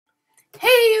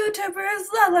YouTubers,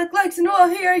 Lilac Likes and All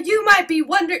here. You might be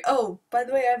wondering. Oh, by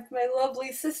the way, I have my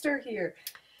lovely sister here.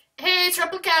 Hey, it's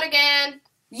Replicat again.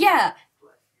 Yeah,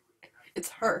 it's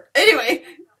her. Anyway,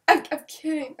 I'm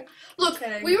kidding. Look,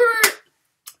 kidding.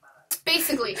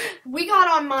 we got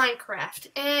on Minecraft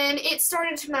and it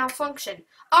started to malfunction.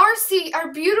 Our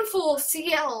beautiful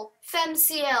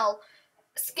FemCL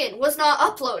skin was not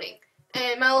uploading,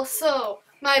 and my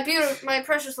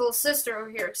precious little sister over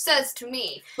here says to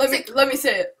me. Let me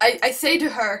say it. I say to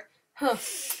her, huh?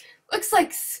 Looks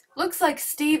like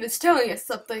Steve is telling us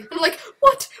something. I'm like,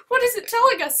 what? What is it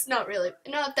telling us? Not really,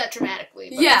 not that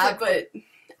dramatically. But yeah,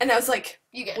 and I was like,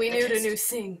 you get we the need a gist. new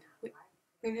scene.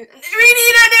 We need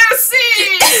a new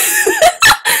scene.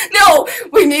 No,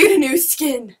 we need a new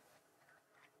skin.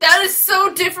 That is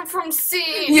so different from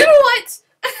scene. You know what?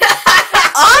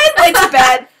 I went to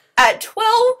bed at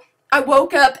 12. I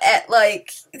woke up at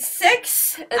like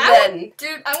 6, and I went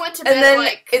to bed and then at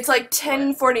like it's like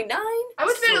 10:49. I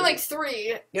went to bed at like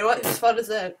 3. You know what? Whose fault is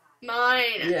that? Mine.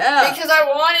 Yeah. Because I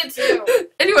wanted to.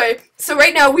 Anyway, so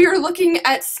right now we are looking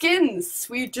at skins.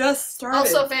 We just started.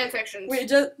 Also fanfictions. We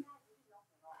just.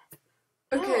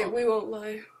 Okay, Oh. we won't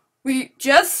lie. We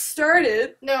just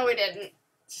started. No, we didn't.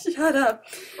 Shut up.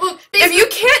 Well, If you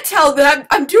can't tell that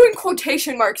I'm doing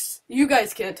quotation marks, you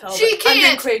guys can't tell. She but I'm doing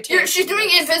can't. quotation She's doing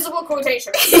marks. invisible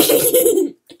quotations.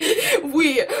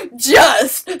 We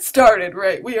just started,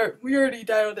 right? We already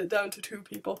dialed it down to 2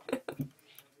 people.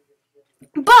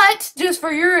 But just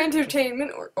for your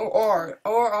entertainment or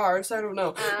ours, I don't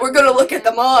know. We're gonna look at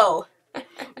them all.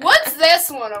 What's this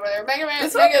one over there? Mega Man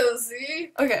This one? Mega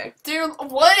Z? Okay. Dude,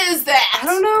 what is that? I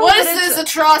don't know, What but is this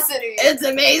atrocity? It's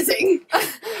amazing.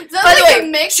 Is that By the like way,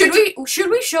 a mix? should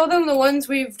we show them the ones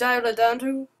we've dialed it down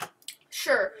to?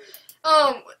 Sure.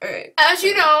 Alright. As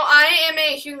you know, I am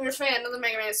a huge fan of the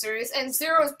Mega Man series, and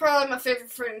Zero is probably my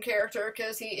favorite friend character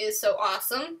because he is so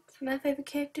awesome. My favorite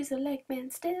character's a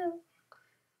Legman still.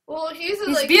 Well, he's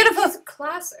beautiful. He's a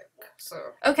classic, so.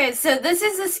 Okay, so this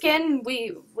is the skin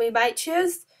we might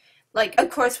choose. Like, of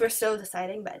course, we're still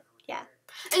deciding, but yeah.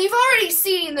 And you've already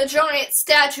seen the giant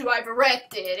statue I've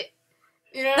erected.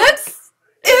 You know? That's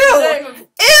In the name of ew.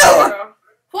 Zero.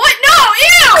 What? No!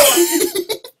 Ew!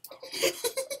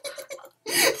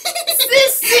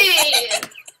 Sissy!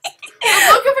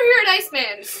 Look over here at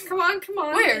Iceman. Come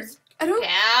on. Where? I don't.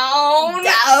 Down.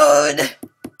 Down.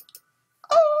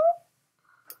 Oh.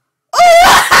 Oh.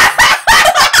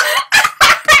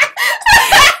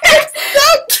 It's so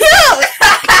cute.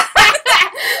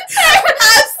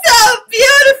 I'm so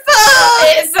beautiful.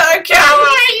 It's so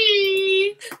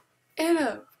kawaii.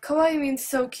 Anna, kawaii means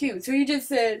so cute. So you just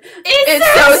said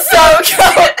It's so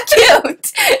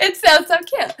cute. It sounds so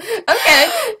cute.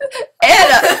 Okay,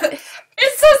 Anna.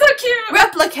 It's so cute.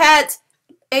 Replicat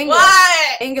English.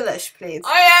 What? English, please.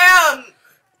 I am.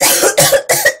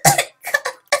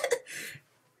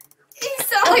 You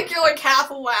sound like you're like half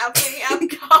laughing, half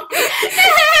coughing.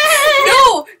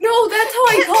 No, that's how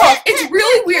I cough. It's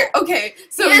really weird. Okay,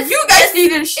 so Yes, you guys need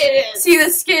to it is. see the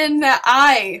skin that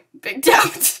I picked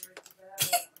out.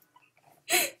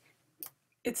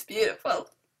 It's beautiful.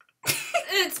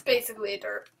 It's basically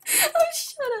dirt. Oh,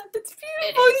 shut up. It's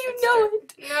beautiful. It is. You know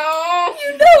it. No. You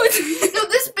know it. No,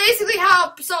 this is basically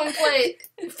how someone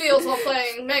feels while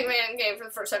playing Mega Man game for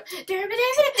the first time. Ah,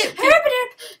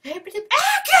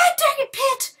 god dang it,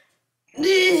 Pit!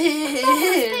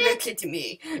 Look at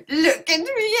me. Look at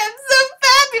me. I'm so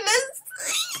fabulous.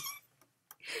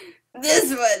 This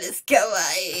one is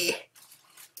kawaii.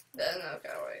 No,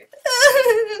 kawaii.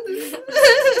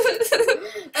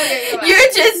 Okay, go back.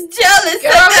 You're just jealous Go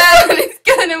that this one is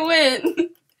gonna win.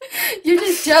 You're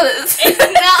just jealous. It's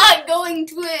not going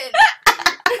to win.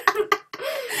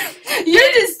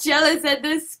 You're just jealous that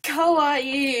this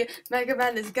kawaii Mega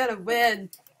Man is gonna win.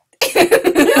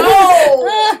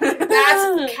 No!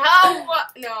 That's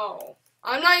no.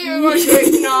 I'm not even going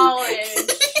to acknowledge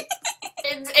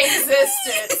its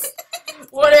existence.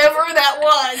 Whatever that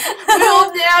was,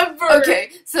 will never. Okay,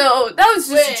 so that was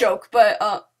just win. a joke, but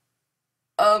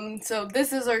so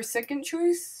this is our second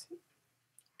choice.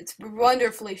 It's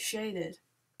wonderfully shaded.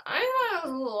 I thought it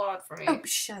was a little odd for me. Oh,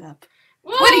 shut up.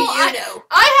 Well, What do you know?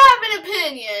 I have an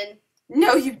opinion.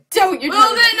 No, you don't. You're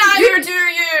Well, not. then neither do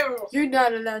you. You're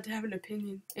not allowed to have an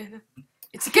opinion, Anna.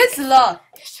 It's against the law.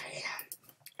 Yes,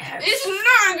 I am. It's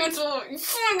not against the law. You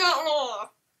forgot law.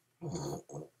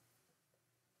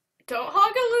 Don't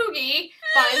hog a loogie.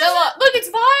 Find the law. Look, it's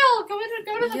Vile. Go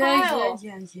to the Vile.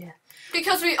 Yeah.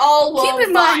 Because we all love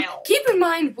Vile. Keep in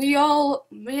mind, we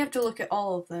have to look at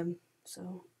all of them.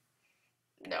 So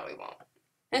No, we won't.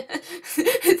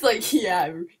 It's like,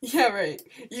 yeah, right.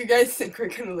 You guys think we're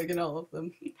gonna look at all of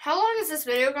them. How long is this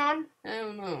video gone? I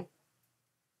don't know.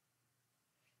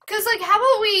 Cause like, how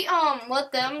about we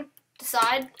let them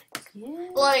decide? Yeah.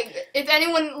 Like, if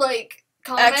anyone like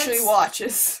comments, Actually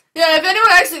watches. yeah, if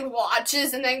anyone actually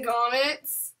watches and then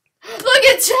comments, look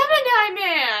at Gemini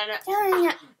Man.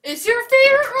 Yeah. It's your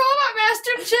favorite Robot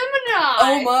Master Gemini.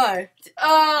 Oh my.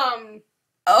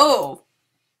 Oh.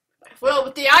 Well,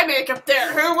 with the eye makeup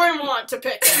there, who wouldn't want to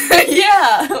pick him?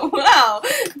 Yeah. Wow.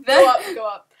 Go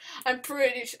up. I'm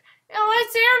pretty sure. Oh,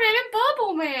 it's Airman and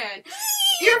Bubble Man.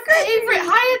 Your favorite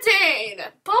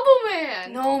Hyatane, Bubble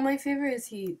Man. No, my favorite is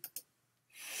Heat.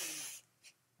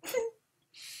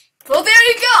 Well, there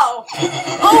you go.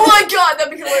 Oh my God,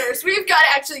 that'd be hilarious. We've got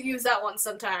to actually use that one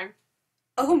sometime.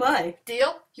 Oh my.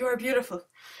 Deal? You are beautiful.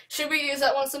 Should we use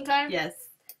that one sometime? Yes.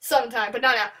 Sometime, but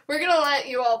not now. We're gonna let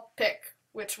you all pick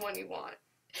which one you want.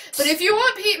 But if you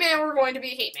want Heat Man, we're going to be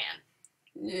Heat Man.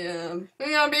 Yeah.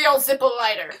 We're gonna be all Zippo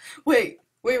Lighter. Wait.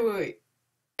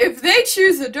 If they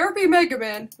choose the Derpy Mega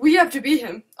Man, we have to be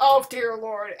him. Oh dear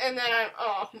Lord! And then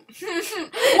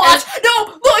watch. No,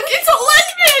 look, it's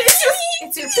Electman.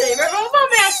 It's your favorite Robot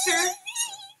Master.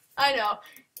 I know.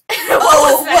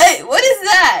 What is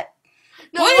that?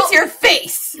 No, What is your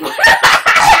face?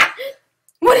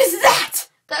 What is that?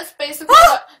 That's basically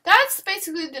that's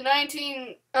basically the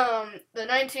 1990s.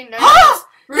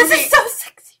 This is so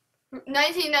sexy.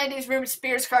 1990s Ruby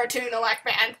Spears cartoon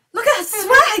Electman. Look at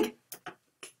that swag.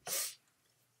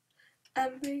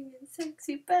 I'm bringing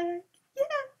sexy back. Yeah.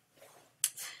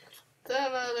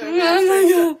 Them Other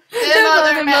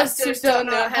masters don't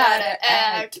know how to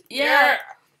act. Yeah.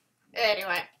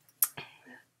 Anyway.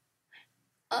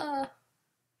 Uh.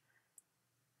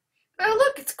 Oh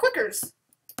look, it's Quickers.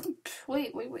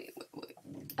 Wait.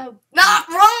 Oh. Not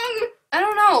wrong. I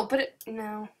don't know, but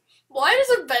no. Why does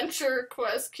Adventure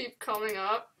Quest keep coming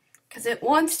up? Because it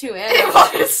wants to, and It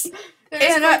was.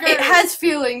 and it has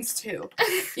feelings too.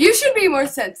 You should be more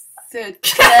sensitive.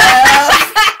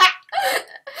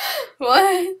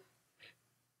 What?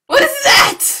 What is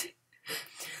that?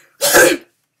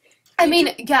 I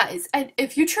mean, guys,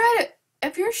 if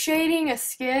you're shading a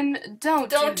skin, don't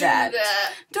do that.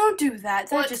 Don't do that.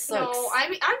 That just looks. No, I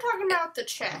mean, I'm talking about the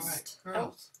chest. All right,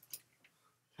 girls.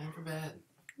 Time for bed.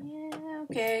 Yeah.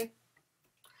 Okay.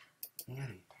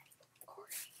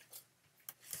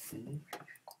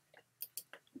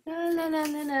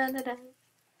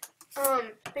 Mm-hmm.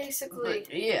 Basically.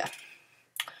 But, yeah.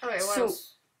 Okay, what So-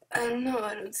 else? I don't know.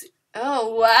 I don't see.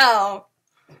 Oh wow.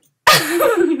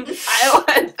 I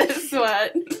want this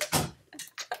one.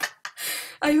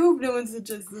 I hope no one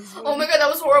suggests this one. Oh my God, that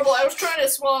was horrible. I was trying to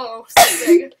swallow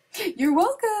something. You're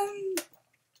welcome.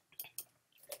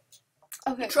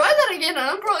 Okay. Try that again, and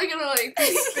I'm probably gonna like be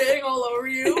spitting all over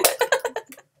you.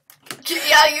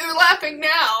 Yeah, you're laughing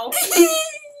now.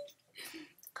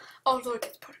 Oh look,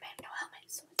 it's Portamento helmet.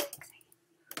 So sexy.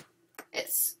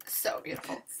 It's so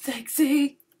beautiful.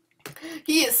 Sexy.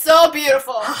 He is so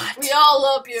beautiful. Hot. We all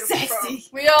love beautiful. Sexy.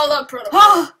 We all love beautiful.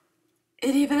 Ah!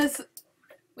 It even is.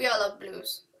 We all love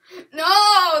blues.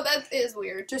 No, that is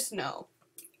weird. Just no.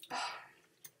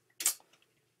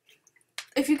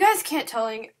 If you guys can't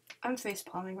telling, I'm face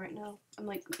palming right now. I'm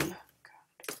like. And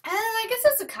I guess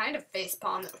that's a kind of face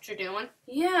palm that what you're doing.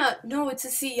 Yeah. No, it's a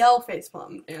CL face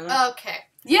palm. Yeah. Okay.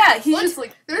 Yeah. He's What? just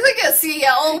like. There's like a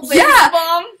CL face Yeah.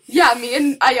 palm. Yeah, me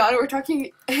and Ayana were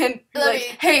talking, and Let like,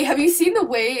 me- hey, have you seen the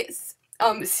way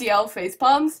CL face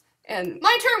palms? And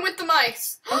My turn with the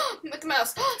mice. With the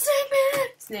mouse.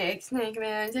 snake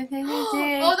man.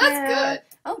 Oh, that's good.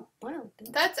 Oh, wow.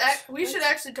 That's we should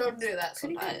actually totally do that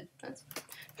pretty sometime. good. That's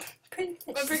pretty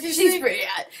good. But freaking She's snake- pretty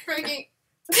hot. Freaking.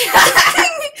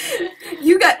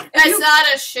 You got. That's not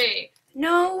a shape.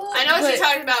 No. I know what but- you're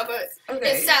talking about, but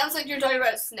Okay. it sounds like you're talking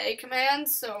about Snake Man,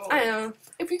 so. I know.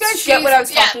 If you guys get what I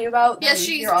was talking about, Yeah, then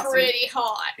she's you're awesome. pretty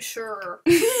hot, sure.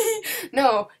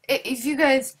 No, if you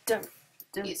guys don't.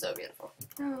 He's so beautiful.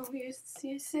 Oh, you're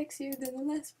sexier than the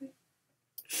last one.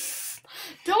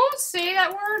 Don't say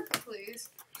that word, please.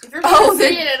 If you're Oh, gonna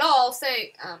say then- it at all,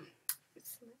 say,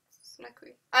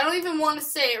 Sneckly. I don't even want to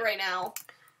say it right now.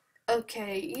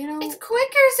 Okay, you know. It's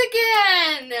Quickers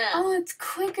again! Oh, it's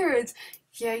Quickers.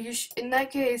 Yeah, in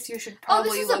that case, you should Oh,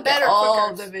 this probably is a look better at all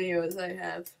Quickers. the videos I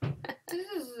have. This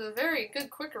is a very good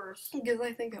Quickers. Because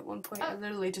I think at one point I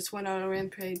literally just went on a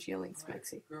rampage yelling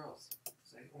Smexy. Girls,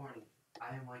 say warning.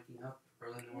 I am waking up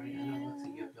early in the morning. I know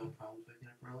Lexi, you have no problems waking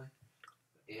up early.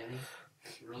 But Annie,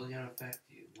 it's really going to affect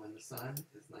you. When the sun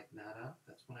is like not up,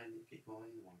 that's when I need to get going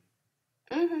in the morning.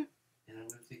 Mm-hmm. And I'm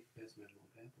going to take you guys to my little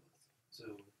pamphlets. So,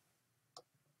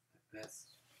 that's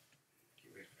get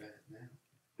get ready for bed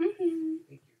now. Mhm.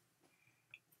 Thank you.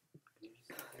 You just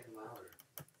start getting louder.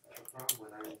 That's the problem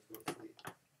when I need to go to sleep.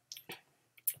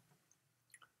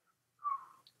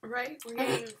 Right? We're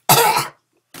getting...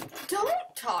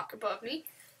 Don't talk above me.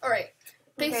 Alright.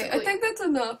 Basically. Okay, I think that's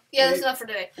enough. Yeah, that's enough for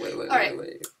today. Wait, Alright.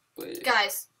 wait.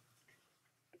 Guys.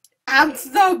 I'm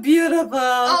so beautiful.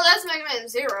 Oh, that's Mega Man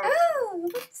Zero. Oh,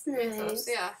 that's Mythos,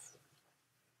 yeah.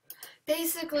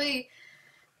 Basically,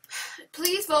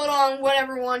 please vote on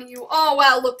whatever one you... Oh,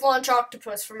 wow, look, Launch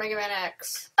Octopus for Mega Man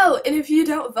X. Oh, and if you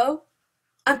don't vote,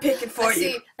 I'm picking for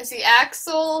you. I see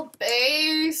Axel,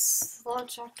 Bass,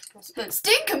 Launch Octopus,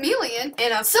 Sting Chameleon,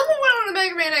 And someone went on a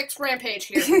Mega Man X rampage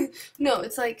here. no,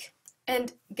 it's like,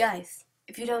 and guys,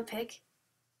 if you don't pick,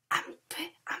 I'm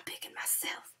picking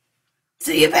myself.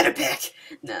 So you better pick.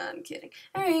 No, I'm kidding.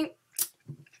 All right.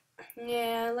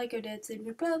 Yeah, like our dad said,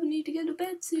 we probably need to go to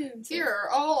bed soon. So. Here are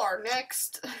all our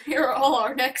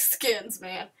next skins,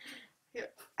 man. Here.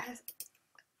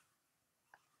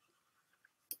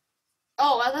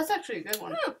 Oh, wow, that's actually a good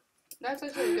one. That's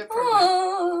actually a good program.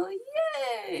 Oh,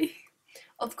 yay!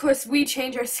 Of course, we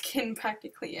change our skin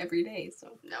practically every day,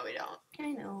 so. No, we don't.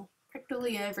 I know.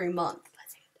 Practically every month.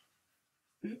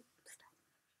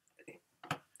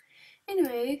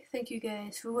 Anyway, thank you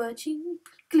guys for watching.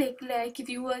 Click like if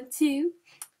you want to.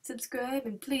 Subscribe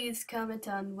and please comment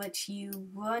on what you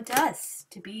want us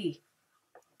to be.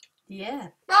 Yeah.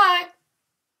 Bye!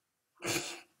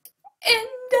 And